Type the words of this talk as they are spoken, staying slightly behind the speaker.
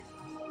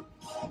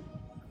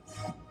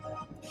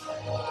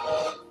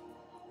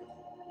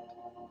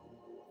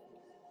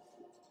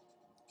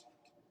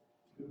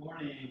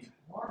morning.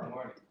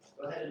 Morning.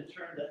 Go ahead and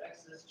turn to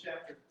Exodus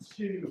chapter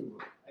 2.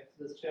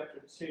 Exodus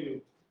chapter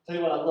 2. Tell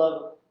you what, I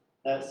love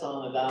that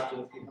song, Adopted.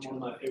 It's become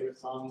one of my favorite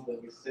songs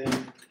that we sing.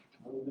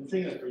 We've been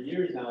singing it for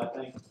years now, I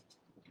think.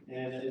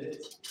 And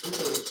it's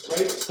a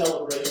great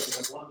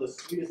celebration of one of the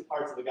sweetest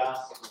parts of the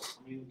gospel.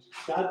 I mean,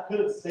 God could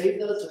have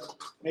saved us and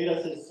made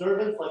us his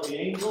servants like the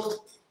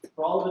angels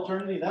for all of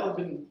eternity. That would have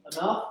been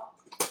enough.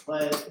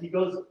 But he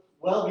goes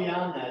well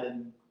beyond that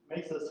and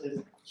makes us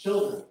his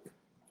children.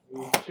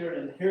 We share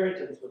an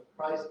inheritance with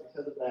Christ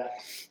because of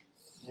that.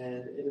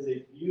 And it is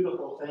a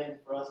beautiful thing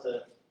for us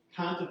to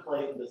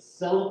contemplate and to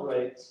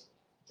celebrate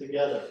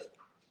together.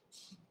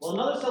 Well,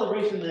 another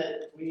celebration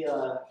that we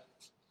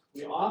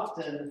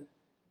often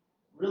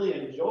really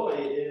enjoy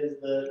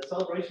is the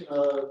celebration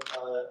of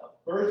a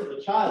birth of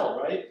a child,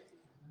 right?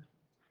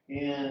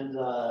 And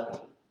I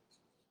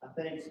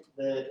think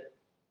that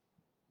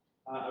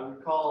I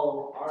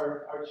recall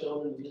our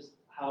children, just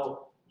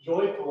how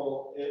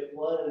joyful it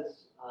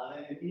was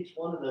in each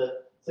one of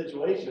the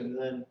situations.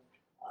 And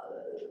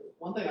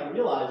one thing I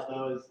realized,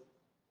 though, is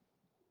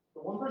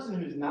the one person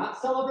who's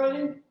not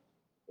celebrating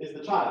is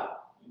the child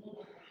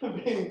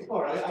being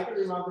born. I can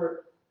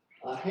remember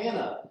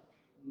Hannah.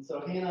 And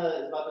so Hannah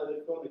is about to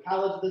go to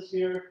college this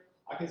year.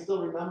 I can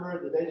still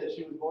remember the day that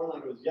she was born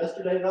like it was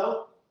yesterday,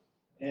 though.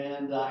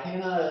 And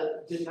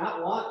Hannah did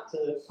not want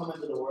to come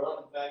into the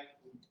world. In fact,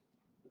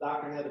 the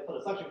doctor had to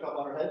put a suction cup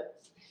on her head.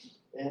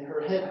 And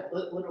her head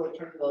literally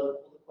turned to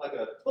look like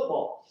a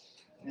football.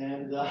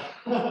 And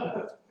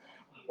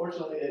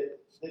fortunately,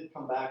 it did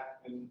come back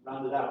and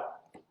round it out.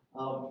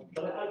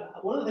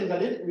 But one of the things I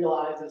didn't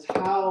realize is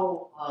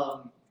how,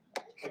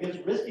 I guess,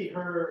 risky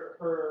her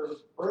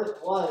birth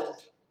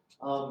was.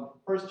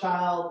 First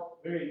child,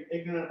 very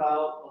ignorant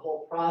about the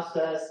whole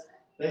process.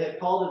 They had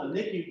called in the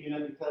NICU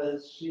unit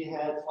because she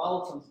had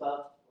swallowed some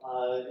stuff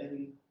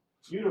in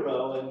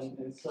utero,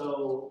 and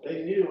so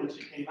they knew when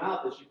she came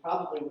out that she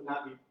probably would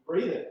not be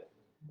breathing.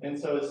 And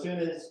so as soon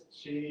as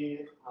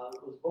she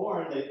was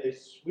born, they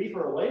sweep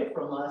her away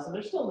from us, and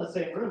they're still in the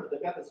same room, but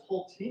they've got this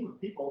whole team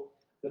of people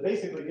that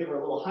basically give her a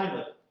little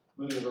Heimlich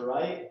maneuver,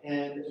 right?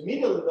 And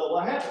immediately, though,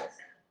 what happens?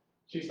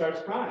 She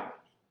starts crying,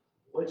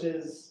 which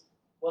is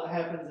what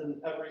happens in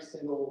every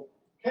single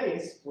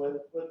case with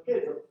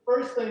kids. The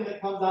first thing that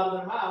comes out of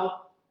their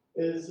mouth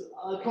is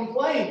a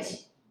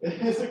complaint.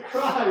 It's a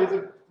cry, it's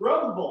a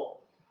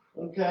grumble.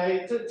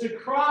 Okay? To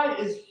cry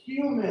is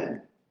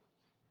human.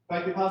 In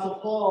fact, the Apostle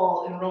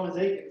Paul in Romans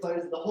 8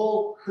 declares that the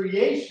whole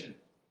creation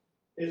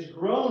is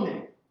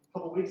groaning. A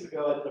couple weeks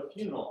ago, I did a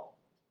funeral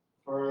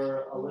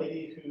for a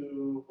lady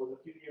who was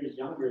a few years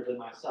younger than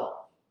myself.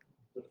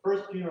 The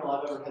first funeral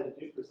I've ever had to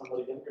do for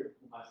somebody younger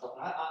than myself.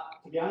 And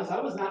to be honest,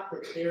 I was not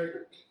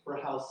prepared for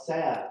how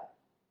sad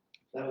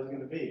that was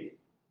going to be.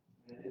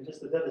 And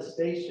just the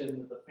devastation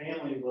that the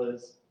family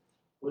was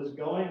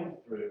going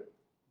through.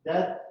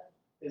 Death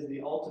is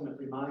the ultimate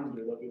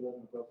reminder that we live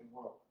in a broken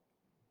world.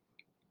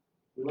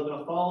 We live in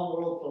a fallen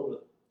world filled with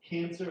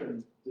cancer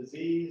and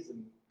disease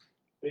and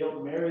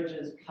failed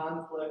marriages,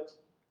 conflict,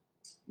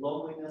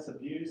 loneliness,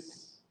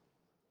 abuse,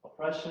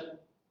 oppression.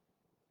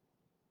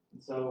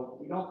 And so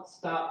we don't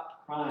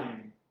stop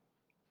crying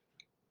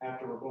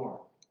after we're born.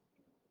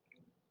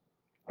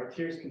 Our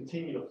tears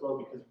continue to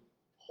flow because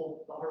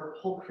our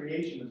whole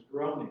creation is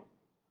groaning.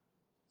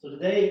 So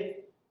today,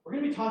 we're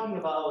going to be talking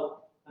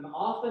about an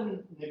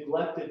often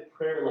neglected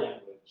prayer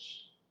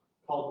language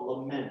called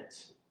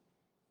lament.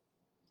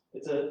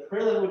 It's a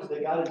prayer language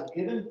that God has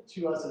given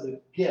to us as a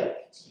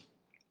gift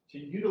to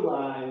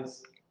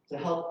utilize to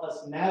help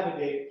us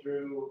navigate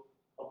through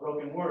a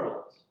broken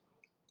world.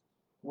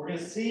 We're going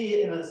to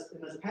see in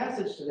this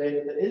passage today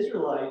that the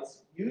Israelites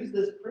use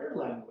this prayer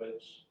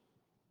language.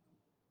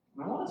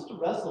 And I want us to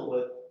wrestle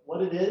with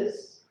what it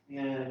is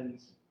and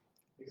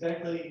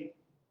exactly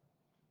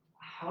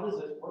how does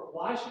it work?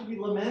 Why should we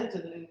lament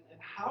and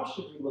how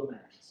should we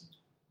lament?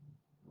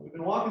 We've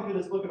been walking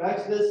through this book of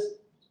Exodus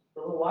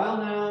for a little while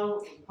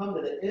now. We've come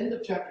to the end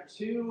of chapter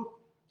 2.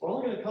 We're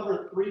only going to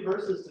cover 3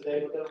 verses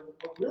today, but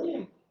they're really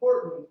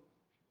important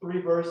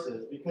 3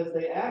 verses because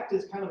they act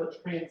as kind of a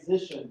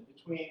transition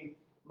between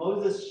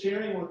Moses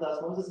sharing with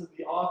us. Moses is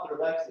the author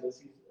of Exodus.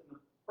 He's in the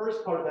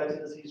first part of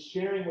Exodus. He's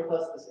sharing with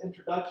us this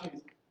introduction.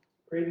 He's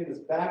creating this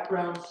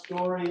background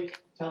story,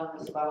 telling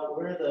us about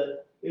where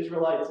the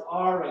Israelites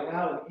are right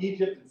now in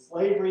Egypt in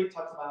slavery. He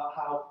talks about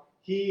how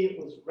he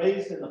was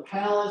raised in the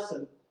palace,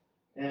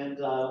 and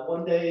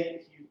one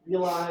day he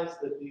realized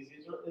that these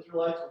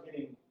Israelites were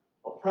getting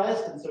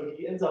oppressed, and so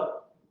he ends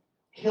up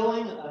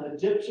killing an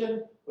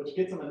Egyptian, which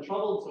gets him in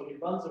trouble, so he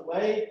runs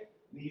away.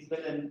 And he's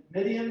been in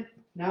Midian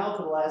now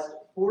for the last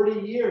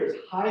 40 years,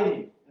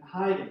 hiding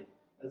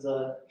as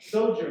a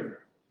sojourner.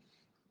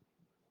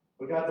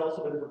 But God's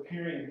also been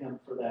preparing him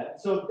for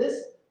that. So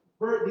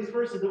these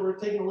verses that we're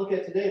taking a look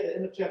at today, at the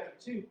end of chapter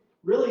 2,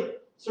 really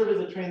serve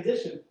as a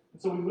transition.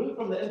 And so we move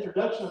from the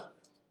introduction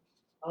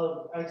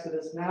of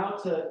Exodus now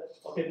to,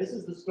 okay, this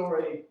is the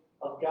story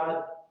of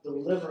God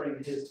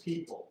delivering his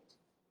people.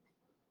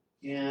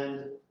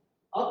 And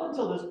up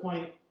until this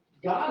point,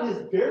 God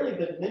has barely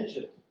been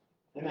mentioned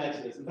in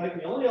Exodus. In fact,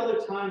 the only other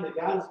time that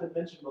God has been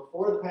mentioned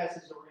before the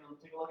passage that we're going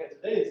to take a look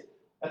at today is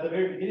at the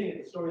very beginning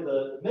of the story of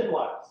the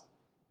midwives,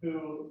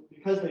 who,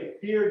 because they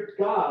feared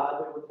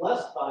God, they were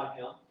blessed by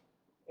him.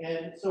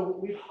 And so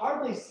we've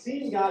hardly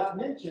seen God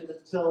mentioned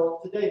until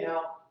today.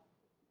 Now,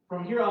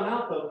 from here on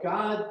out, though,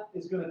 God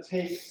is going to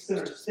take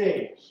center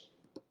stage.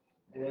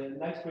 And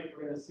next week,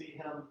 we're going to see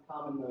him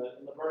come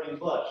in the burning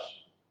bush.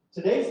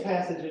 Today's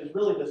passage is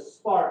really the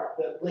spark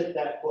that lit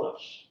that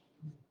bush.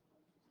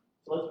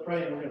 So let's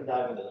pray and we're going to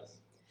dive into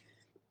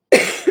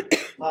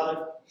this.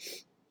 Father,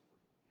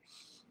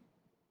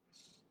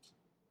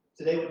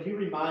 today would you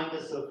remind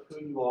us of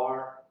who you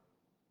are,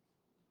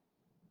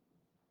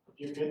 of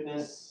your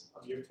goodness,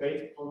 of your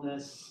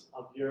faithfulness,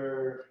 of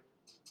your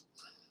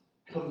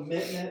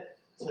commitment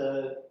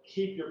to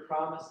keep your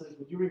promises.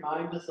 Would you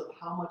remind us of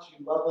how much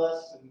you love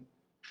us and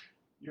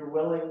your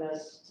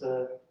willingness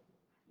to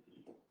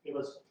give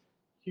us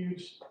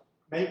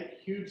make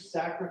huge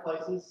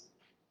sacrifices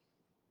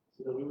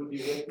so that we would be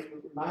with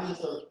you. Remind us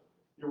of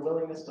your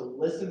willingness to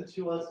listen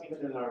to us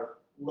even in our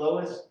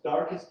lowest,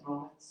 darkest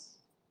moments.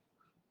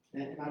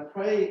 And I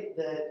pray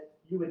that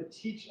you would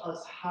teach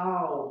us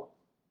how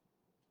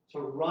to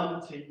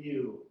run to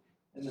you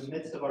in the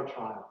midst of our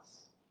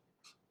trials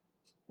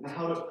and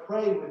how to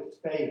pray with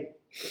faith.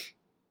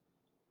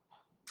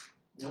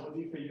 And it would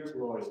be for your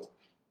glory.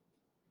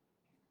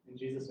 In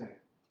Jesus' name,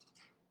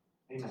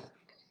 amen.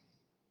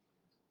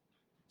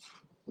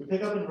 We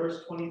pick up in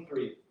verse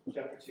 23,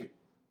 chapter 2.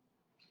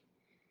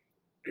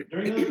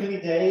 During those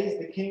many days,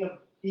 the king of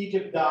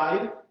Egypt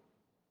died,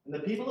 and the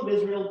people of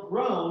Israel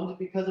groaned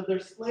because of their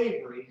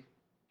slavery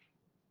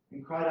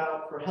and cried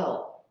out for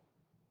help.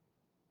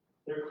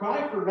 Their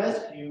cry for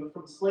rescue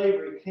from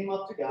slavery came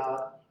up to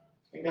God,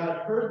 and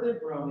God heard their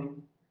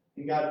groaning,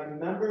 and God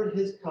remembered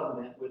his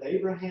covenant with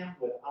Abraham,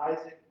 with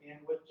Isaac, and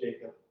with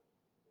Jacob.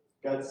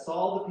 God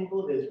saw the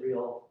people of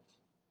Israel,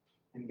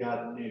 and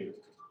God knew.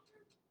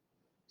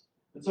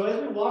 And so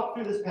as we walk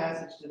through this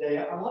passage today,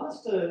 I want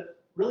us to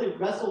really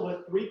wrestle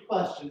with three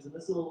questions, and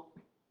this will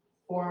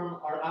form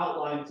our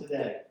outline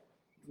today.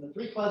 And the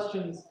three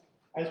questions,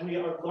 as we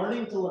are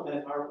learning to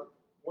lament, are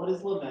what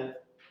is lament,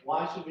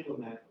 why should we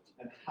lament,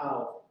 and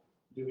how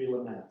do we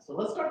lament? So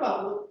let's talk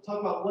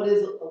about what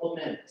is a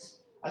lament.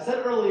 I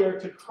said earlier,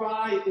 to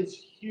cry is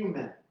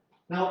human.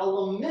 Now, a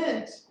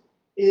lament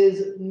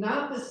is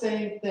not the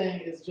same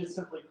thing as just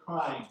simply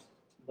crying,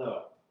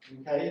 though.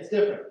 Okay, it's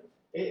different.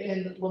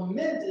 And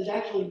lament is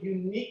actually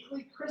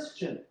uniquely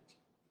Christian.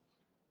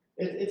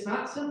 It's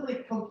not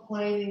simply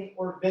complaining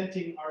or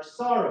venting our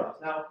sorrows.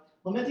 Now,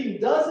 lamenting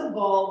does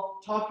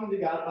involve talking to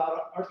God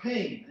about our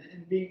pain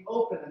and being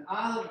open and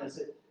honest.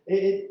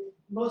 It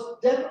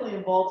most definitely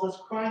involves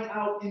us crying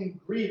out in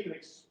grief and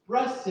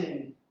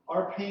expressing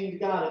our pain to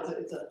God.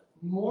 It's a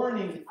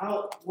mourning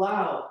out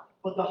loud.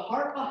 But the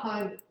heart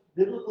behind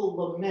biblical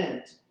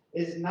lament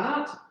is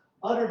not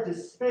utter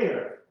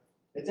despair.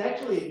 It's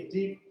actually a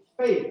deep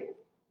faith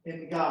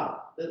in God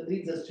that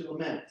leads us to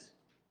lament.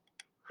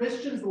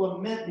 Christians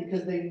lament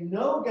because they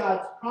know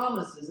God's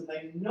promises and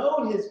they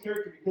know his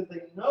character, because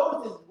they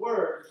know his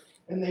word,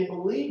 and they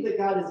believe that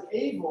God is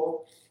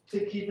able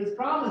to keep his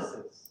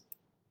promises.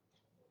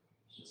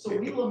 So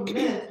we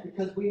lament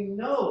because we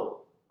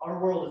know our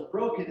world is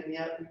broken, and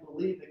yet we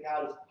believe that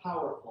God is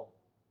powerful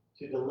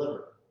to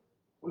deliver.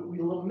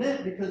 We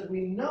lament because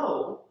we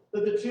know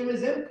that the tomb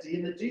is empty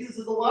and that Jesus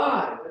is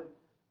alive. And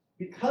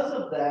because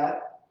of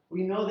that,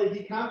 we know that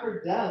he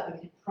conquered death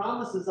and he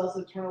promises us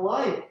eternal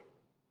life.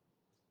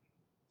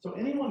 So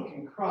anyone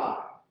can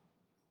cry,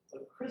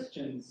 but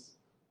Christians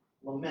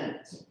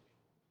lament.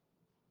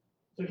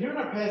 So here in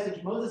our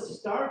passage, Moses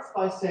starts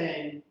by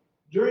saying,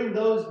 during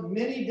those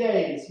many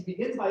days, he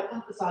begins by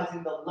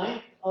emphasizing the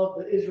length of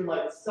the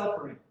Israelites'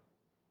 suffering.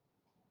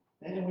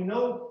 And we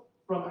know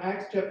from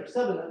Acts chapter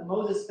 7 that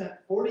Moses spent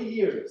 40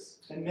 years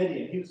in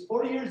Midian. He was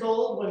 40 years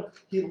old when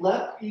he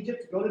left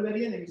Egypt to go to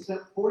Midian, and he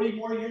spent 40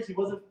 more years. He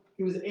was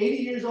 80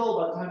 years old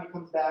by the time he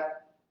comes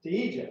back to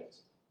Egypt.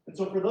 And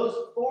so for those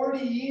 40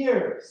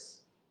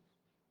 years,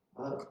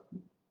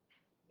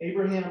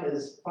 Abraham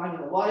is finding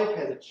a wife,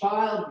 has a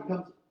child,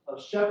 becomes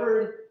a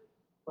shepherd.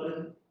 But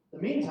in the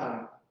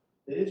meantime,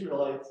 the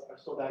Israelites are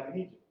still back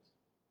in Egypt,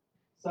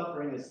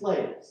 suffering as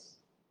slaves.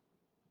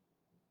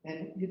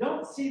 And you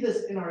don't see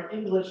this in our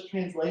English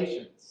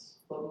translations,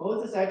 but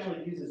Moses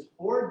actually uses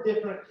 4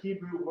 different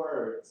Hebrew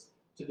words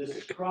to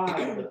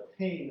describe the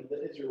pain of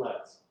the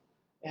Israelites.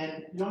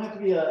 And you don't have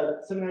to be a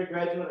seminary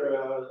graduate or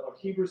a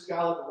Hebrew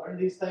scholar to learn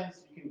these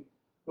things. You can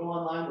go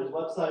online. There's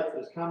websites,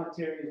 there's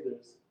commentaries,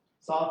 there's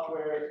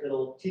software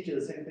that'll teach you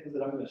the same things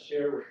that I'm going to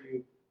share with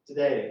you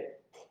today.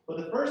 But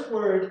the first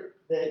word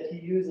that he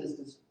uses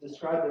to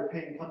describe their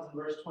pain comes in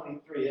verse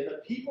 23. And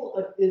the people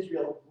of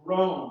Israel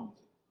groaned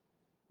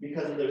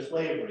because of their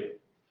slavery.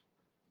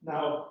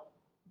 Now,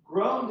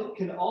 groaned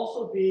can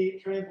also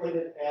be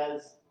translated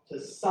as to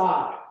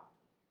sigh.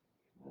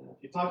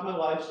 If you talk to my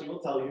wife, she will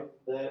tell you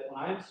that when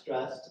I am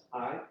stressed,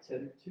 I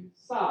tend to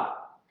sigh.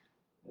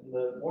 And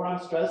the more I'm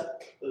stressed,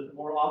 the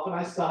more often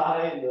I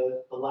sigh, and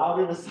the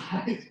louder the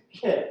sighs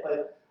get.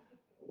 But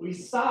we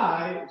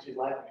sigh, she's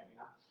laughing at me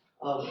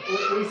now.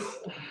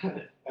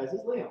 As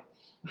is Liam.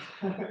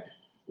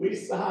 We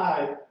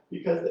sigh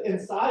because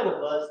inside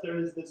of us there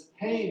is this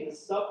pain,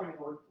 this suffering.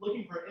 We're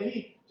looking for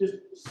any just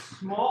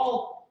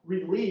small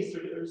release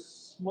or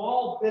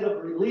small bit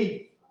of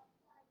relief.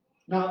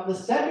 Now, the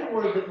second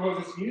word that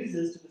Moses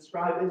uses to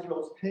describe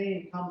Israel's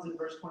pain comes in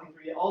verse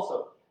 23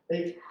 also.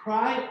 They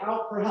cried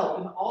out for help.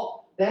 And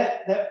all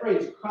that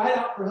phrase, cried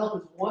out for help,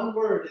 is one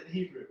word in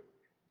Hebrew.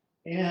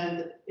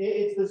 And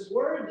it's this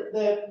word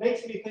that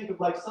makes me think of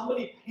like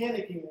somebody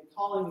panicking and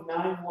calling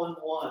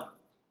 911.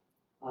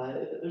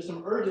 There's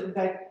some urgent. In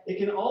fact, it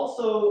can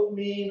also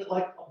mean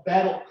like a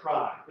battle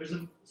cry. There's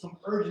some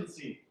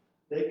urgency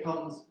that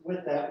comes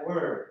with that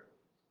word.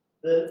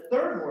 The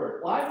third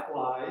word,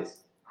 likewise,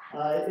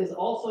 is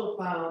also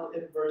found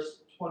in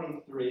verse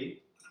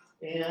 23.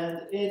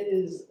 And it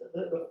is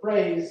the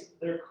phrase,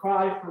 their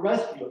cry for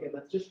rescue. Again,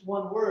 that's just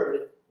one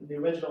word in the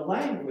original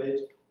language,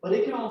 but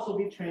it can also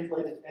be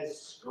translated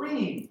as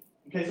scream.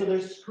 Okay, so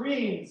there's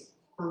screams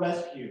for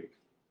rescue.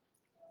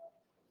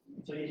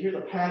 So you hear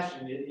the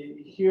passion,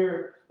 you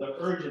hear the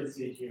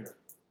urgency here.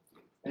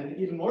 And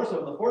even more so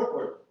in the fourth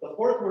word. The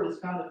fourth word is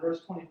found in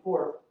verse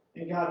 24.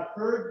 And God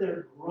heard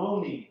their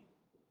groaning.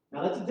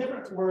 Now that's a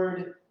different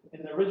word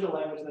in the original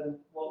language than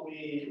what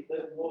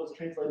was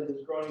translated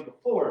as groaning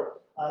before.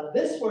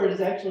 This word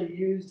is actually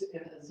used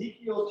in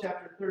Ezekiel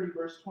chapter 30,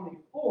 verse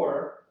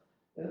 24.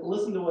 And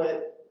listen to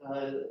what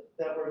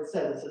that word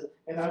says. It says,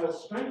 "And I will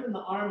strengthen the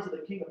arms of the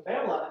king of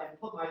Babylon and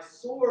put my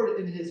sword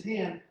in his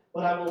hand,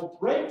 but I will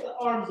break the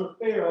arms of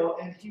Pharaoh,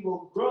 and he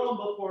will groan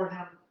before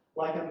him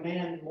like a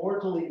man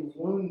mortally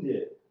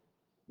wounded."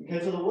 Okay,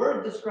 so the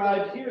word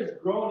described here as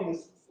groaning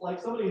is like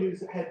somebody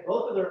who's had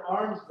both of their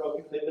arms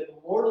broken. They've been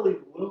mortally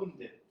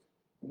wounded,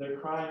 and they're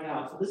crying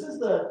out. So this is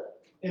the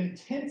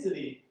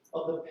intensity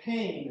of the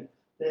pain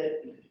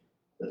that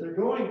they're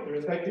going through.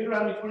 In fact,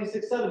 Deuteronomy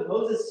 26:7,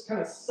 Moses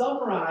kind of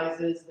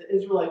summarizes the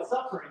Israelite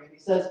suffering, and he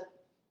says,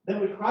 "Then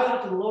we cried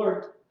out to the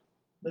Lord,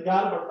 the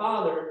God of our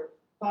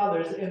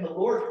fathers, and the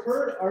Lord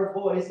heard our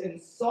voice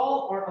and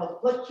saw our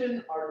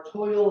affliction, our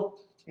toil,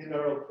 and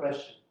our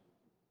oppression."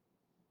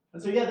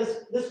 And so, yeah,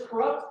 this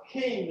corrupt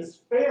king, this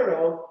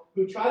Pharaoh,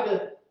 who tried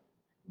to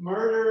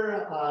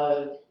murder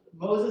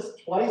Moses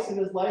twice in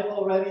his life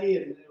already,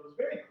 and it was a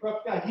very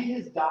corrupt guy. He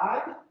has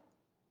died.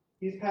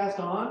 He's passed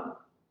on.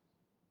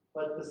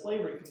 But the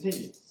slavery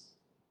continues.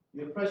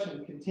 The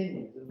oppression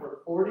continues. And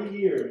for 40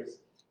 years,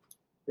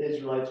 the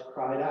Israelites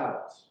cried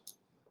out.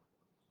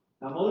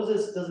 Now,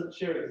 Moses doesn't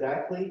share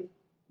exactly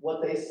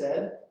what they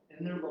said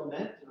in their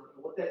lament or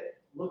what that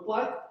looked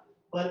like,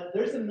 but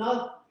there's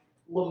enough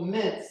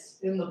laments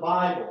in the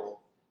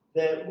Bible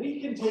that we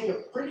can take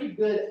a pretty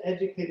good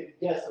educated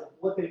guess of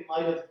what they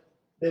might have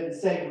been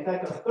saying. In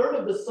fact, a third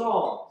of the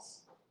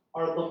Psalms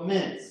are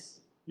laments.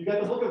 You've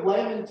got the book of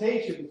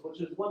Lamentations, which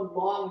is one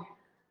long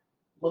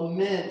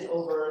lament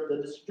over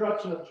the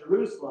destruction of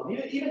Jerusalem.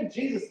 Even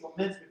Jesus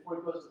laments before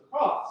he goes to the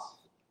cross.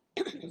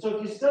 And so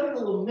if you study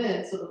the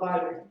laments of the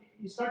Bible,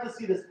 you start to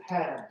see this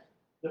pattern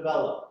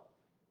develop.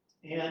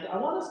 And I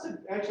want us to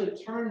actually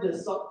turn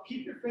to,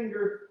 keep your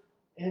finger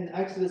in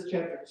Exodus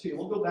chapter 2.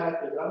 We'll go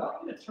back there, but I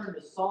want you to turn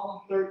to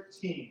Psalm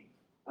 13.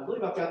 I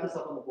believe I've got this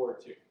up on the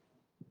board too.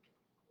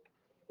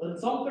 But in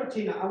Psalm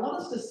 13, I want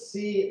us to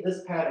see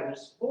this pattern.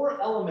 There's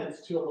 4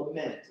 elements to a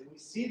lament, and we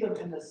see them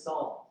in this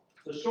psalm.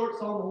 It's a short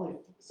psalm, only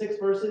 6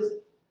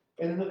 verses.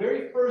 And in the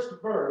very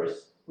first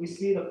verse, we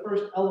see the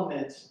first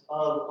element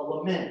of a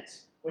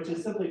lament, which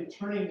is simply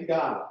turning to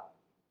God.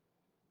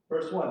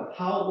 Verse 1,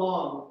 "How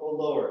long, O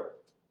Lord,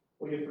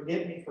 will you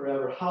forget me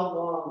forever? How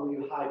long will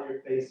you hide your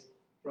face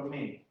from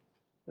me?"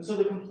 And so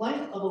the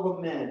complaint of a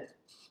lament,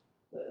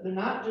 they're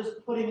not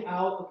just putting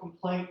out a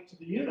complaint to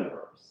the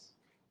universe.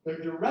 They're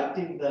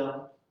directing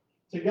them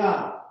to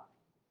God.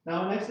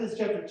 Now in Exodus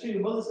chapter 2,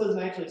 Moses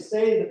doesn't actually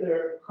say that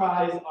their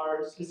cries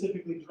are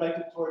specifically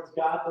directed towards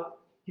God, but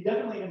he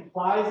definitely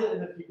implies it.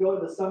 And if you go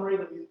to the summary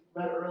that we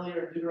read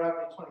earlier in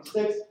Deuteronomy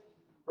 26,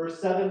 verse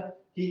 7,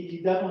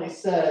 he definitely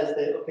says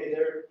that, okay,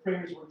 their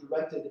prayers were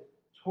directed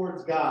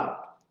towards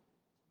God.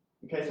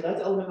 Okay, so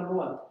that's element number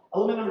 1.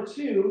 Element number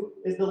 2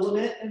 is the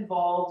lament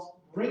involves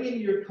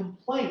bringing your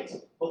complaint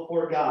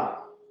before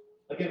God.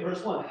 Again,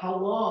 verse 1, "How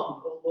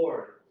long, O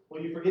Lord,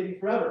 will you forget me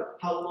forever?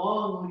 How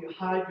long will you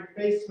hide your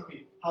face from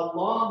me? How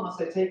long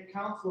must I take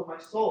counsel of my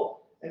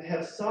soul and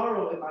have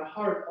sorrow in my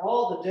heart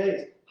all the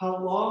days? How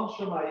long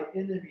shall my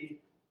enemy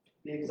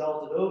be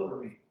exalted over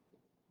me?"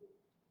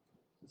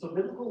 So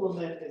biblical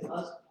lament is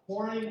us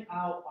pouring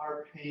out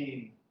our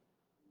pain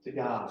to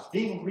God,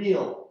 being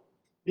real,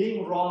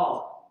 being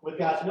raw with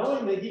God,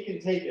 knowing that he can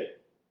take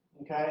it,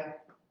 okay?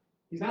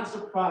 He's not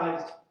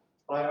surprised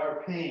by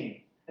our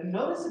pain. And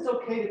notice it's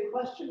okay to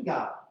question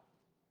God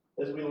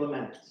as we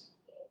lament.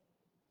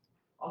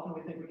 Often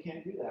we think we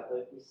can't do that,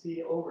 but we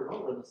see over and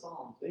over in the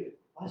Psalms, David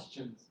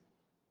questions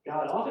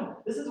God. Often,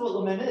 this is what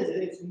lament is.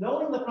 It's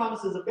knowing the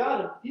promises of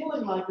God and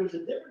feeling like there's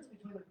a difference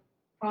between the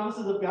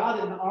promises of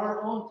God in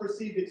our own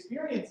perceived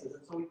experiences.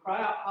 And so we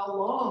cry out, how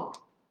long,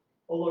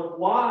 O Lord?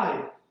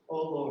 Why, O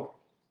Lord?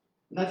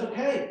 And that's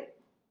okay.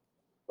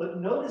 But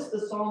notice the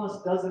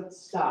psalmist doesn't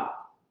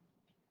stop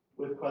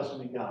with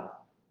questioning God.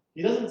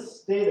 He doesn't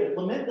stay there.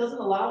 Lament doesn't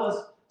allow us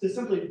to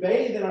simply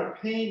bathe in our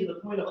pain to the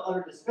point of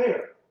utter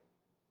despair.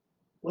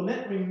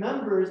 Lament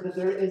remembers that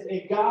there is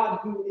a God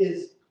who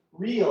is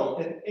real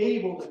and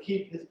able to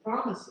keep his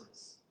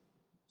promises.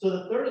 So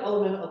the third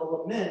element of a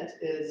lament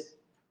is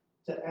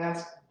to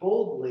ask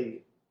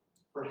boldly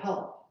for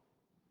help.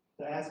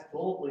 To ask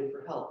boldly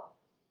for help.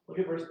 Look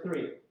at verse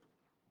 3.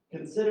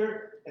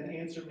 Consider and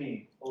answer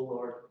me, O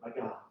Lord, my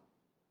God.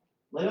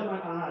 Lay on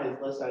my eyes,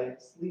 lest I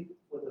sleep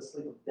with the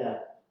sleep of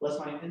death. Lest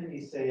my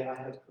enemies say I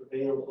have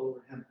prevailed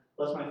over him.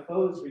 Lest my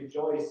foes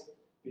rejoice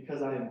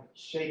because I am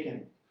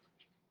shaken.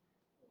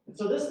 And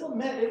so this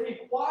lament, it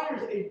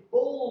requires a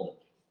bold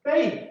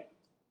faith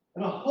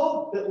and a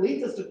hope that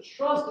leads us to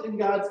trust in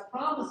God's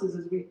promises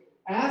as we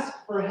ask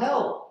for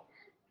help.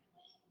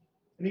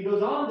 And he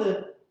goes on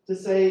to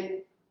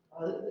say,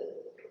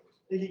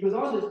 he goes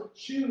on to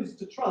choose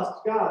to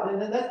trust God.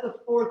 And then that's the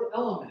fourth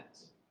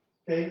element.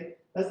 Okay?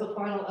 That's the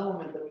final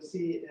element that we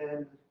see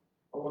in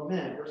a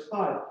lament. Verse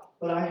 5.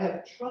 But I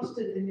have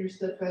trusted in your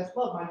steadfast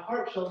love. My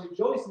heart shall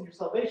rejoice in your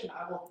salvation.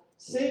 I will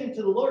sing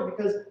to the Lord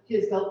because he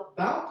has dealt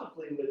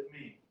bountifully with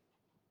me.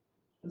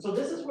 And so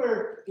this is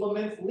where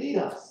laments lead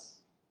us.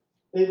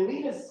 They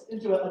lead us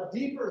into a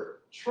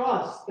deeper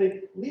trust.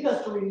 They lead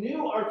us to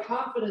renew our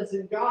confidence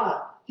in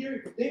God.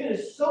 Here, David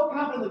is so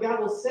confident that God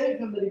will save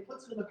him that he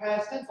puts it in the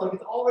past tense like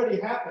it's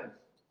already happened.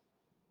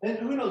 And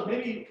who knows,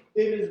 maybe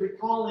David is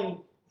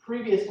recalling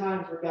previous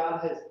times where God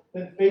has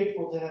been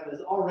faithful to him and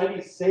has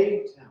already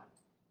saved him.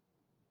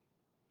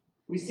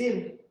 We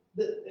see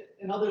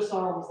in other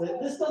Psalms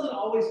that this doesn't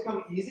always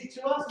come easy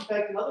to us. In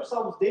fact, in other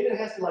Psalms, David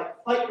has to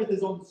fight with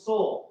his own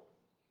soul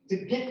to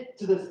get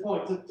to this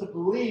point, to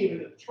believe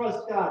and to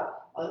trust God.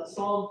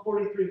 Psalm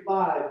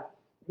 43:5.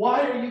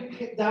 Why are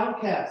you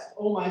downcast,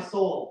 O my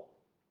soul?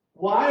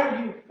 Why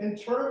are you in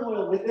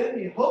turmoil within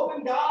me? Hope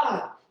in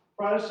God,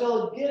 for I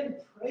shall again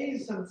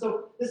praise him.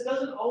 So this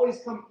doesn't always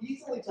come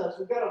easily to us.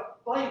 We've got to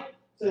fight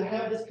to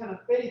have this kind of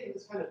faith and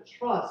this kind of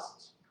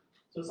trust.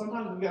 So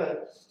sometimes we've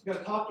got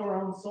to talk to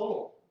our own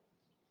soul.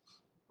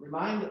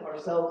 Remind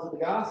ourselves of the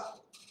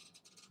gospel.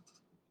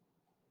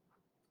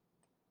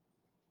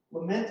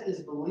 Lament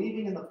is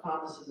believing in the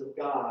promises of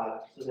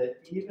God so that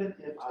even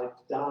if I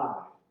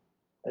die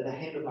at the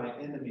hand of my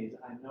enemies,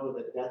 I know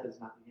that death is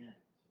not the end.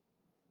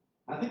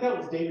 I think that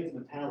was David's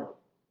mentality.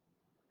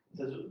 He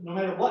says, no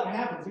matter what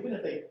happens, even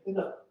if they end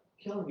up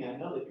killing me, I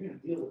know that you're going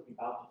to deal with me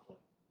bountifully.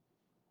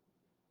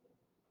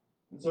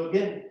 And so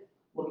again,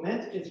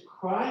 lament is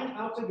crying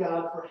out to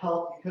God for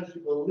help because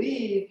you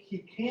believe he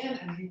can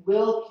and he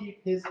will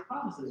keep his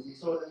promises. And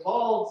so it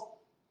involves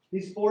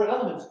these four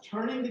elements: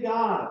 turning to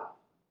God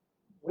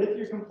with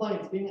your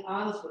complaints, being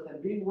honest with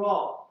him, being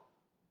raw.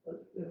 It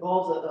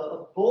involves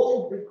a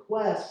bold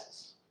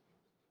request,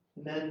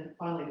 and then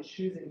finally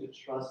choosing to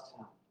trust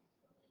him.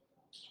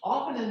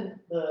 Often in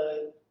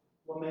the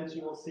laments,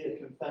 you will see a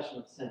confession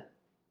of sin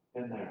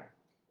in there.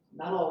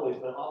 Not always,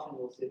 but often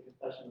you'll see a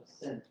confession of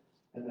sin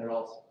in there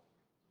also.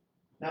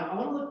 Now, I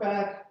want to look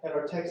back at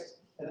our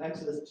text in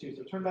Exodus 2.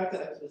 So turn back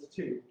to Exodus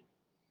 2.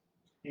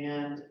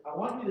 And I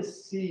want you to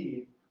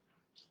see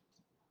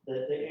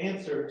the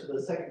answer to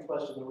the second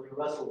question that we're going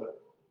to wrestle with.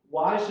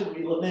 Why should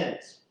we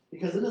lament?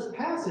 Because in this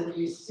passage,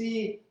 we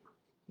see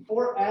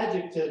four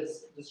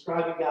adjectives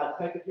describing God. In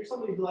fact, if you're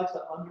somebody who likes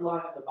to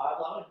underline in the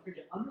Bible, I would encourage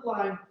you to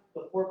underline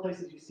the four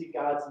places you see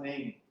God's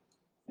name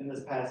in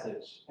this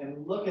passage.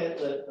 And look at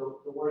the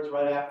words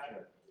right after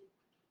it.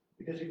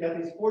 Because you've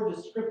got these four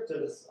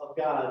descriptives of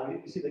God.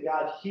 You see that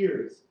God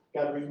hears,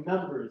 God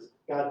remembers,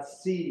 God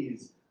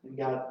sees, and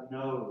God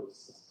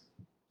knows.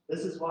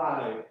 This is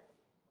why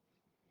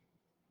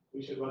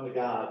we should run to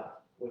God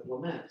with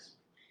lament.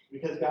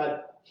 Because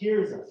God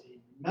hears us, he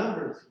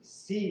remembers, he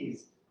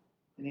sees,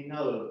 and he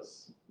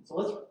knows. So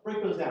let's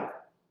break those down.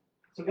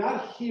 So God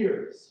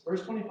hears.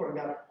 Verse 24,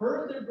 God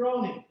heard their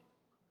groaning.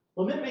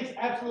 Lament makes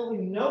absolutely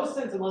no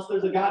sense unless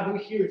there's a God who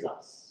hears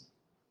us.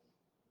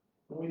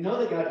 And we know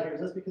that God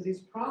hears us because he's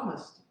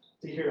promised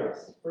to hear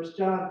us. 1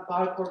 John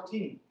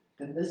 5:14.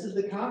 And this is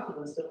the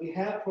confidence that we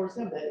have towards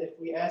him, that if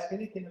we ask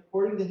anything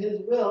according to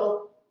his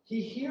will,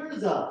 he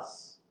hears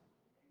us.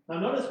 Now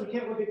notice we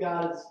can't look at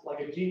God as like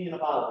a genie in a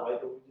bottle, right?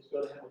 That we just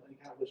go to him with any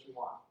kind of wish we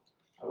want.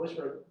 I wish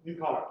for a new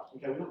car.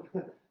 Okay, we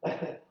don't,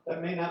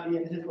 that may not be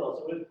in his will.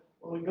 So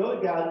when we go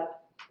to God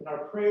and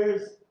our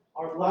prayers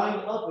are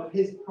lined up with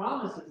his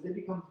promises, they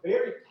become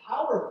very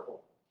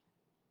powerful.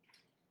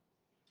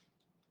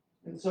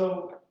 And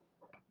so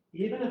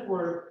even if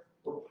we're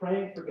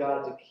praying for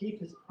God to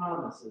keep his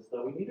promises,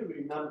 though, we need to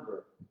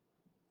remember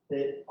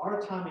that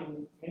our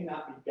timing may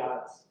not be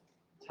God's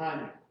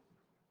timing.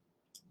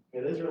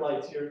 Okay, the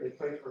Israelites here, they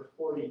prayed for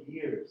 40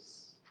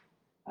 years.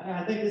 And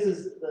I think this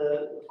is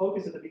the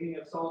focus at the beginning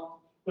of Psalm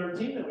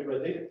 13 that we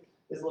read. David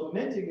is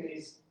lamenting and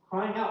he's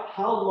crying out,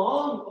 how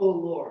long, O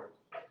Lord?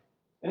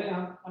 And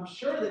I'm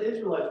sure the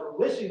Israelites were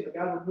wishing that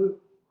God would move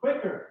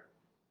quicker.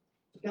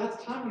 But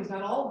God's timing is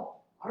not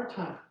all our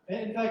time.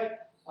 And in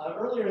fact,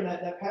 earlier in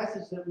that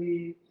passage that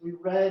we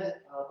read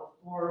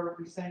before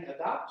we sang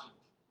adoption,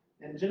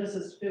 in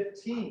Genesis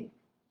 15,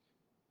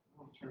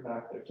 I'll turn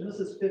back there.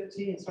 Genesis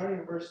 15, starting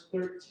in verse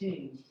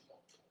 13,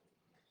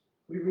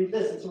 we read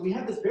this. And so we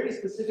have this very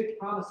specific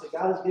promise that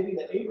God is giving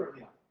to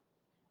Abraham.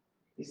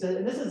 He said,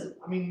 and this is,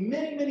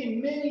 many, many,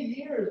 many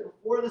years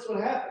before this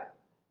would happen.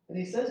 And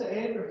he says to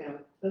Abraham,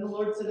 then the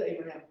Lord said to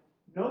Abraham,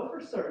 know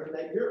for certain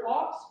that your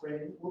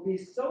offspring will be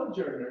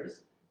sojourners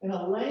in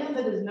a land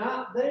that is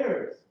not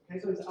theirs. Okay,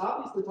 so he's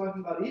obviously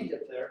talking about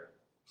Egypt there.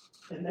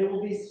 And they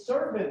will be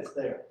servants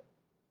there.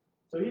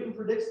 So he even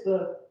predicts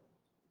that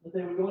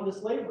they would go into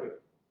slavery.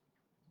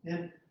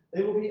 And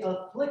they will be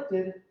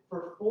afflicted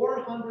for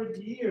 400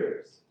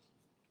 years.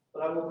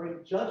 But I will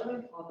bring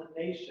judgment on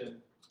the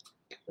nation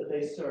that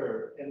they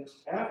serve. And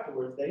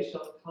afterwards they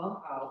shall come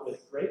out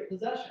with great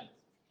possessions.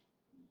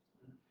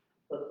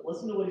 But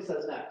listen to what he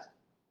says next.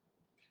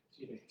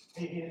 Excuse me.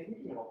 Hey, can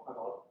you walk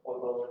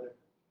over there?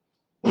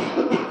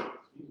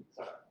 Excuse me,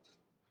 sorry.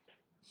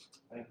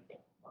 Thank you.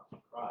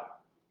 Not cry.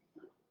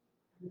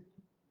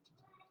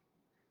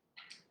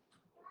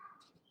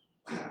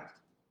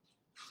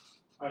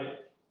 All right,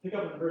 pick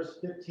up in verse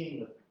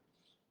 15 with me.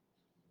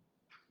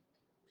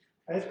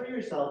 As for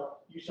yourself,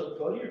 you shall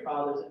go to your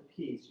fathers in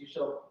peace. You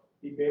shall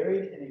be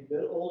buried in a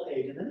good old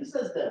age. And then he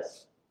says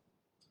this,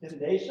 and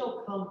they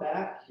shall come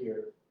back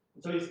here.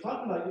 And so he's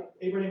talking about,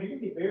 Abraham, you're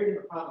going to be buried in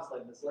the promised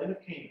land, this land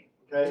of Canaan,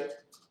 okay?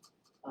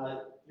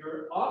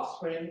 Your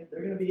offspring,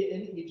 they're going to be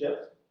in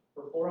Egypt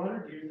for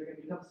 400 years. They're going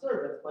to become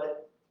servants.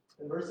 But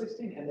in verse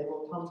 16, and they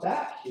will come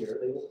back here.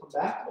 They will come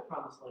back to the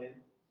promised land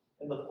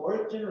in the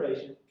fourth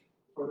generation,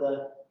 for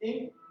the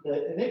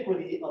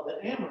iniquity of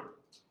the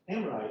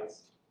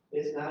Amorites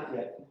is not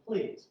yet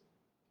complete.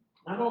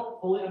 I don't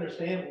fully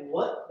understand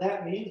what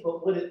that means,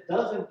 but what it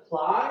does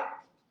imply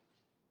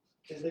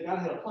is that God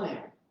had a plan.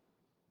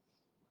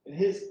 And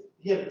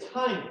he had a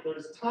timing.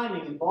 There's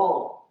timing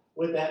involved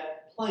with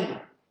that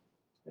plan.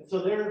 And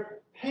so their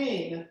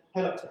pain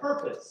had a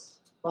purpose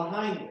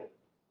behind it.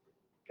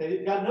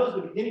 Okay? God knows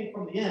the beginning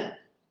from the end.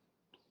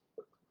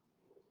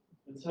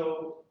 And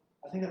so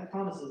I think that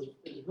promise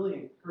is really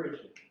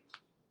encouraging.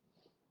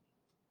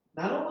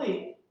 Not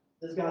only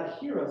does God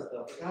hear us,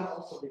 though, but God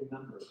also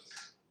remembers.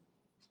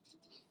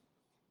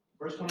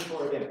 Verse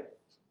 24 again.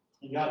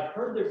 And God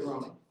heard their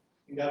groaning,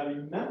 and God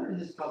remembered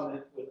his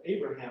covenant with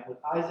Abraham, with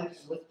Isaac,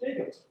 and with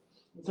Jacob.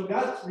 And so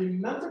God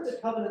remembered the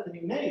covenant that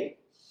he made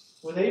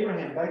with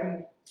Abraham back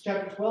in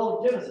chapter 12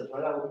 of Genesis,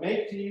 right? I will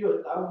make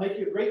you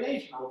a great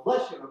nation. I will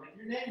bless you, and I'll make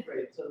your name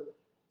great. So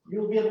you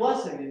will be a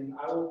blessing, and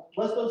I will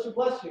bless those who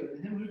bless you,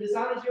 and him who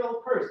dishonors you I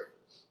will curse.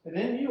 And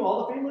in you,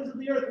 all the families of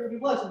the earth will be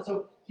blessed. And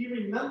so he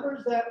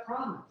remembers that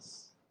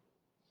promise.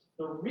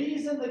 The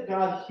reason that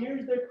God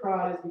hears their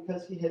cry is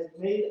because he has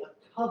made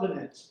a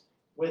covenant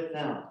with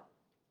them.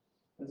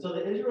 And so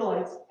the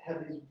Israelites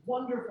have these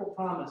wonderful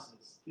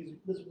promises,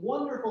 this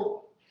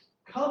wonderful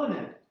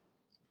covenant.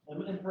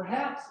 And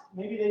perhaps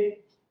maybe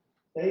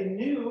they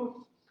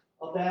knew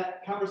of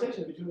that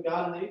conversation between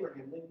God and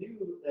Abraham. They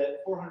knew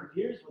that 400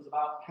 years was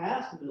about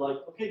past, and they're like,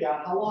 okay,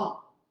 God, how long?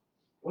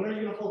 When are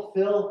you going to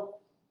fulfill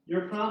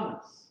your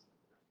promise?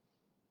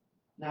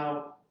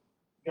 Now,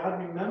 God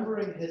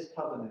remembering his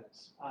covenant,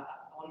 I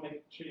want to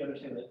make sure you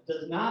understand that,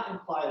 does not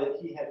imply that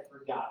he had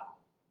forgotten.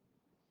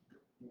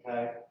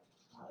 Okay?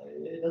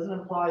 It doesn't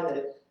imply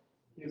that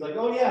he was like,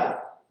 oh yeah,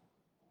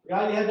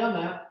 forgot you had done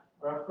that,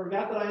 or I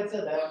forgot that I had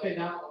said that.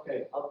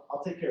 Okay,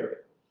 I'll take care of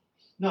it.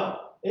 No,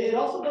 it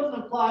also doesn't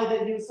imply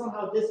that he was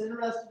somehow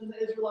disinterested in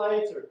the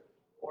Israelites,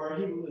 or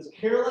he was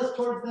careless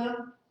towards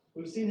them.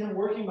 We've seen him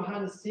working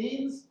behind the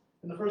scenes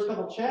in the first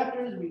couple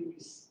chapters. We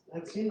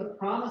have seen the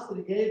promise that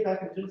he gave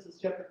back in Genesis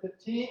chapter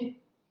 15.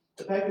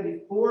 The fact that he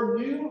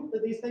foreknew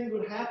that these things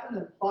would happen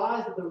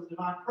implies that there was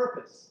divine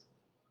purpose.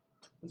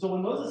 And so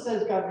when Moses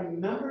says God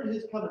remembered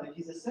his covenant,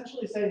 he's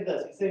essentially saying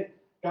this. He's saying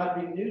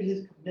God renewed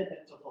his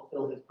commitment to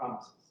fulfill his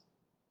promises.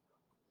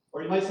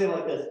 Or you might say it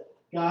like this: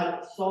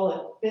 God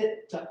saw it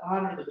fit to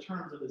honor the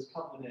terms of his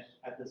covenant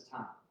at this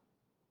time.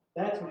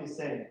 That's what he's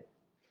saying.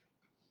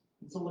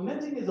 And so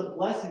lamenting is a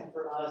blessing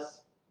for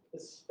us,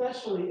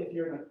 especially if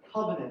you're in a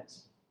covenant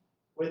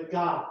with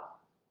God.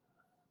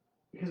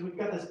 Because we've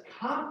got this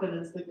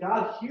confidence that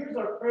God hears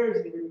our prayers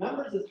and he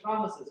remembers his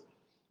promises.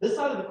 This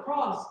side of the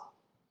cross,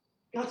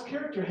 God's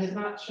character has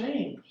not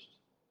changed.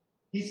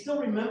 He still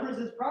remembers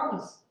his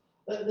promise.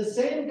 The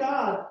same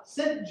God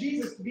sent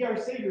Jesus to be our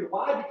Savior.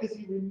 Why? Because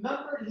he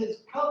remembered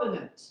his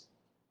covenant.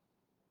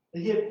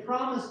 That he had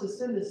promised to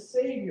send a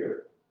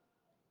Savior.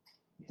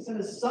 He sent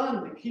his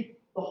Son to keep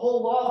the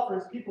whole law for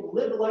his people, to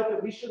live the life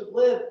that we should have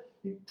lived.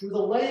 He was a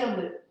lamb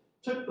that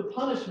took the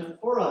punishment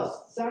for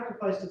us,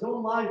 sacrificed his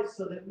own life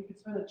so that we could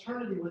spend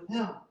eternity with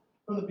him.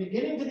 From the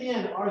beginning to the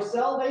end, our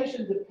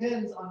salvation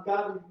depends on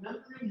God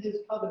remembering his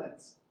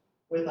covenants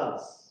with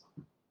us.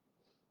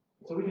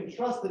 So we can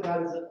trust that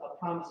God is a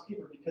promise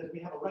keeper because we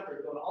have a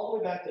record going all the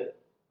way back to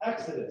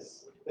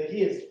Exodus that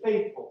he is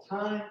faithful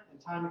time and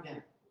time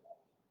again.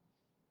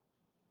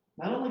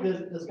 Not only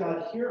does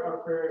God hear our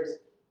prayers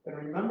and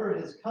remember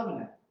his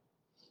covenant,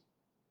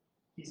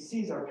 he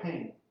sees our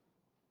pain.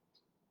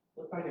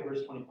 Look back at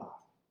verse 25.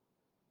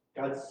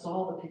 God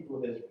saw the people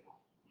of Israel.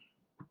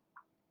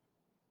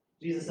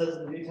 Jesus says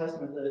in the New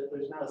Testament that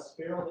there's not a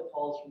sparrow that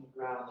falls from the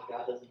ground that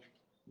God doesn't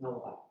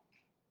know about.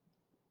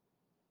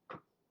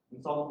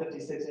 In Psalm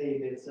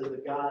 56:8, it says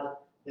that God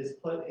has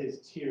put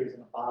his tears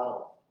in a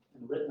bottle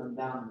and written them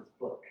down in his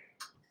book.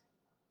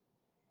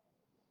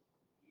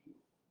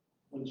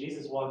 When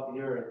Jesus walked the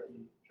earth,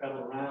 he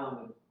traveled around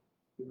and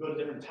would go to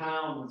different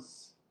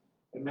towns.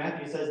 And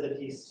Matthew says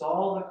that he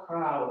saw the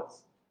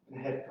crowds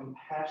and had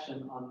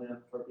compassion on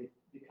them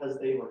because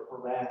they were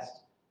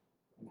harassed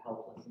and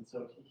helpless. And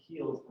so he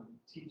heals them,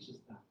 teaches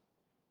them.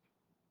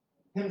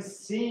 Him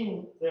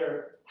seeing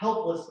their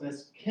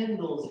helplessness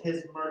kindles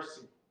his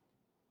mercy.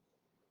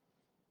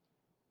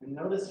 And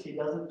notice he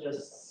doesn't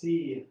just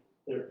see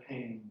their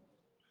pain,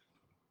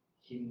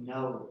 he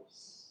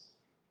knows.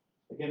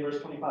 Again,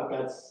 verse 25,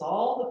 God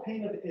saw the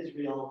pain of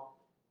Israel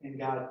and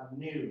God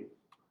knew.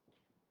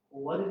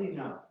 Well, what did he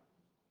know?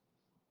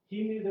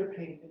 He knew their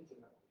pain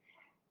intimately.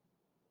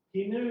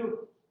 He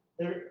knew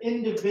their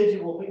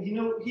individual pain. He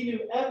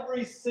knew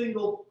every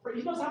single,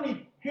 he knows how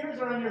many hairs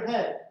are on your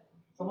head.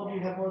 Some of you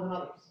have more than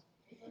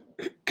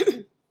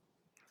others.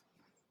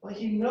 But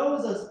he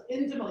knows us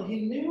intimately.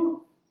 He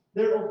knew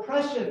their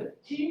oppression.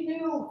 He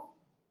knew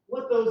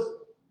what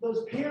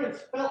those parents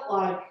felt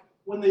like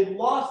when they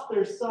lost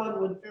their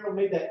son when Pharaoh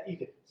made that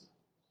edict.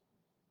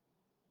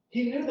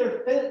 He knew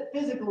their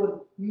physical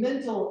and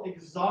mental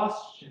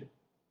exhaustion.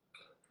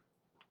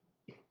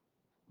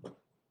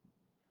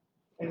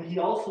 And he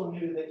also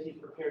knew that he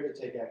prepared to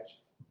take action.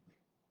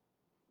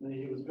 And that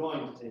he was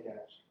going to take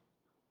action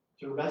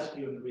to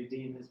rescue and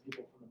redeem his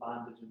people from the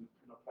bondage and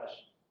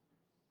oppression.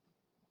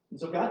 And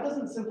so God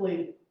doesn't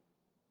simply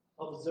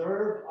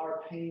observe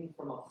our pain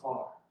from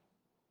afar.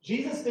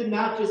 Jesus did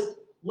not just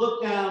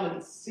look down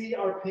and see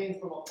our pain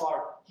from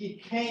afar. He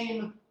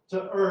came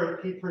to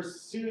earth. He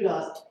pursued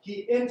us.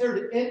 He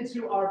entered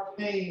into our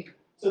pain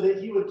so that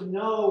he would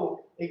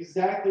know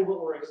exactly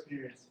what we're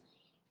experiencing.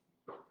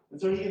 And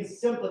so he can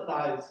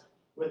sympathize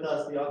with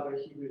us, the author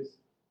of Hebrews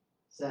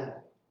said.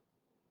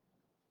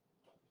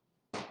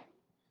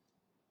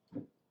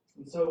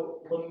 And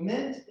so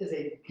lament is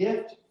a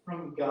gift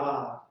from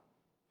God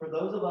for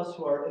those of us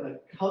who are in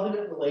a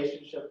covenant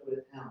relationship with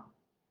him.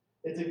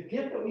 It's a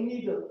gift that we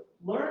need to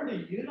learn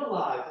to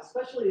utilize,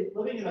 especially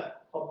living in a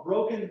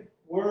broken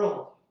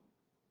world.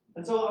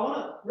 And so I want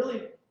to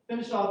really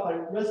finish off by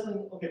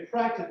wrestling,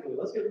 practically.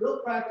 Let's get real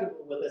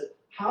practical with this.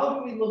 How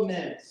do we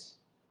lament?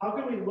 How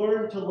can we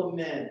learn to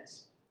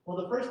lament? Well,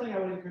 the first thing I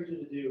would encourage you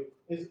to do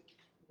is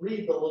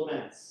read the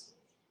laments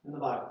in the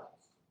Bible.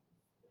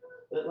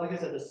 But like I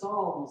said, the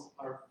Psalms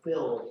are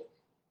filled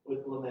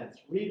with laments.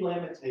 Read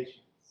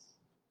Lamentations.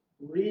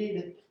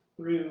 Read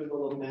through the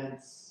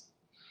laments.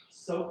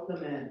 Soak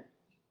them in.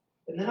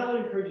 And then I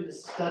would encourage you to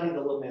study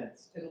the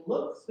laments and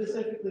look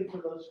specifically for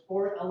those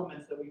 4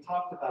 elements that we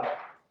talked about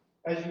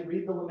as you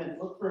read the laments.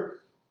 Look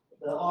for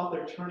the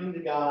author turning to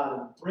God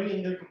and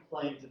bringing their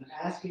complaints and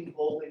asking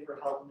boldly for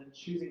help and then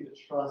choosing to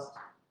trust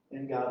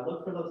in God.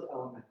 Look for those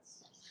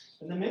elements.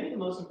 And then maybe the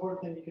most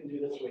important thing you can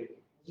do this week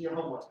is your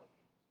homework.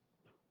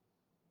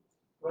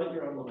 Write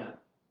your own lament.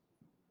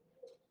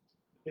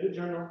 Get a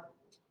journal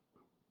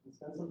and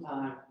spend some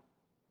time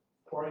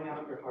pouring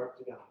out your heart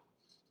to God.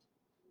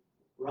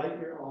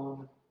 Write your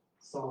own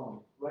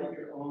psalm. Write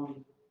your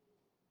own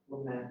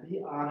lament.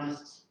 Be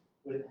honest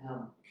with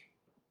him.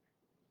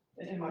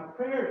 And my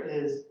prayer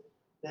is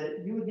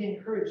that you would be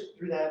encouraged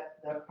through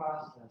that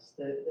process,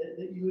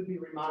 that you would be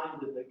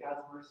reminded that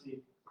God's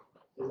mercy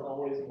is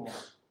always more,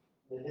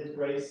 that his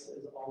grace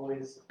is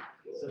always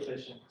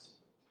sufficient.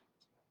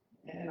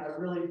 And I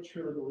really,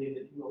 truly believe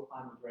that you will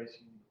find the grace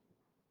you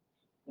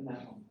need in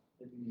that moment,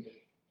 that you need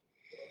it.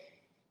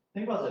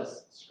 Think about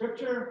this.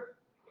 Scripture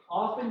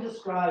often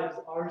describes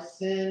our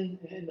sin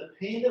and the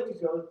pain that we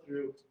go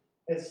through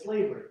as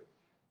slavery.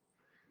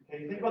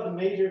 Okay, you think about the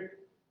major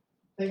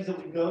things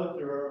that we go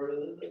through, or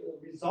the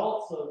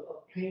results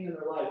of pain in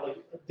our life, like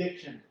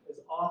addiction is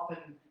often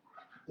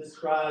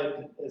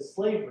described as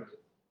slavery,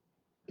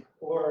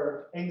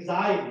 or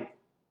anxiety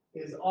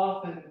is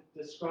often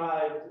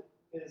described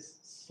as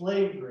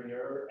slavery,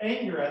 or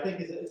anger, I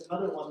think, is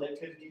another one that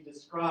could be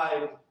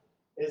described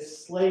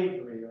as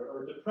slavery,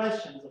 or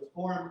depression is a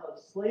form of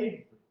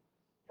slavery.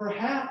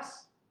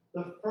 Perhaps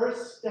the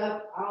first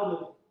step out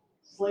of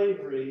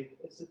slavery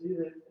is to do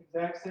the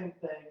exact same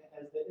thing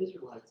as the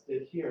Israelites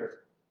did here.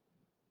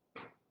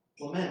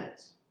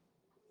 Lament.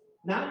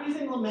 Not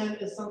using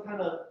lament as some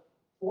kind of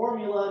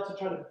formula to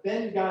try to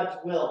bend God's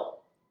will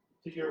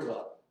to your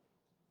will,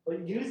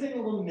 but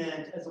using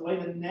lament as a way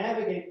to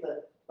navigate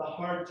the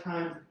hard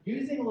times,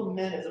 using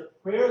lament as a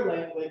prayer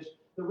language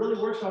that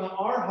really works on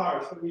our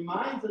hearts, that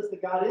reminds us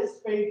that God is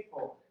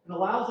faithful and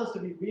allows us to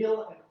be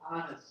real and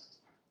honest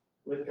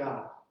with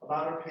God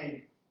about our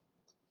pain.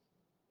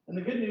 And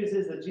the good news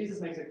is that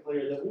Jesus makes it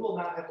clear that we will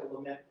not have to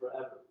lament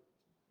forever.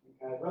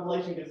 Okay?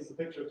 Revelation gives us a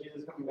picture of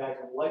Jesus coming back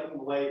and wiping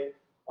away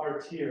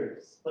our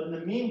tears. But in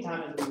the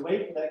meantime, as we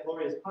wait for that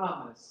glorious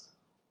promise,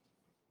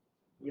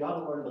 we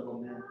ought to learn to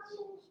lament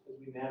as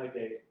we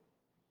navigate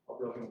a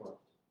broken world.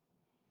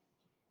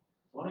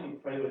 Why don't you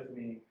pray with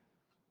me,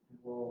 and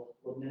we'll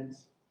lament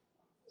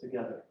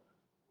together.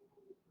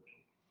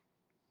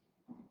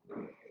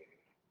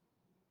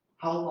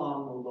 How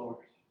long, O Lord,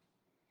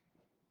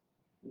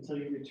 until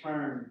you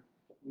return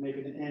and make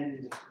an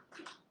end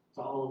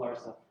to all of our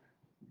suffering?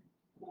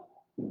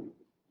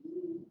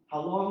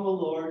 How long, O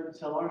Lord,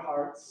 until our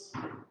hearts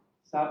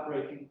stop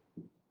breaking?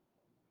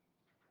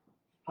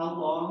 How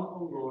long,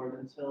 O Lord,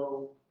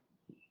 until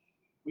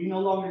we no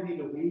longer need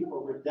to weep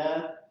over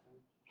death,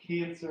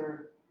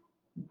 cancer,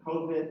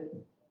 COVID?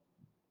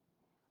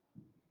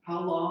 How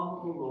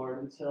long, O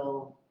Lord,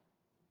 until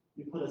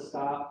you put a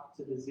stop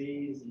to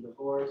disease and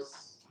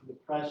divorce, and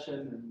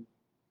depression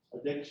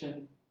and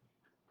addiction?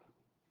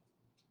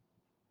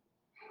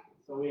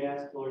 So we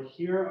ask, Lord,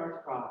 hear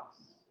our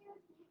cries.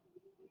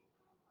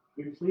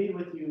 We plead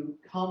with you,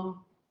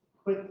 come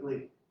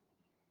quickly.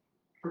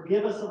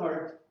 Forgive us of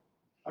our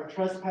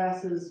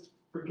trespasses.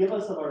 Forgive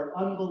us of our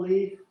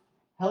unbelief.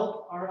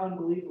 Help our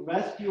unbelief.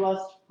 Rescue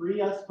us. Free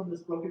us from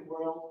this broken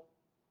world.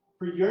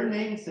 For your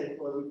name's sake,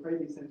 Lord, we pray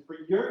these things. For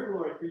your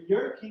glory, for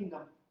your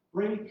kingdom,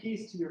 bring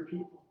peace to your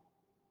people.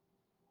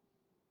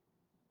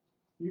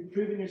 You've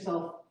proven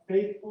yourself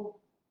faithful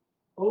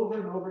over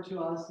and over to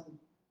us. And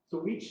so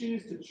we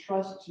choose to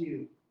trust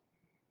you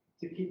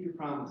to keep your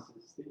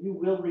promises, that you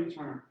will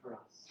return for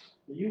us,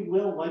 that you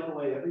will wipe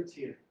away every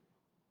tear.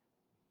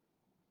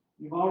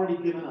 You've already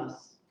given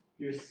us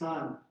your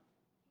Son,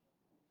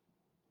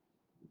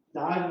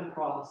 died on the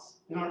cross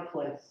in our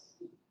place.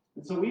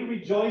 And so we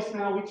rejoice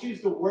now. We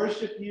choose to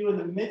worship you in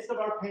the midst of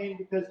our pain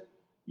because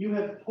you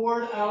have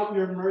poured out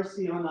your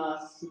mercy on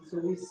us. And so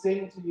we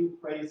sing to you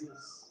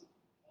praises.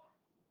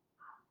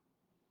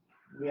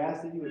 We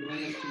ask that you would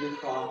bring us to your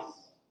cross.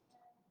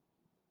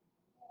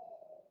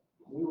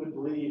 We would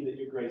believe that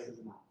your grace is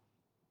enough.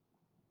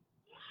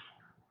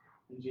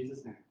 In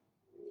Jesus' name,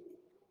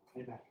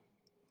 amen.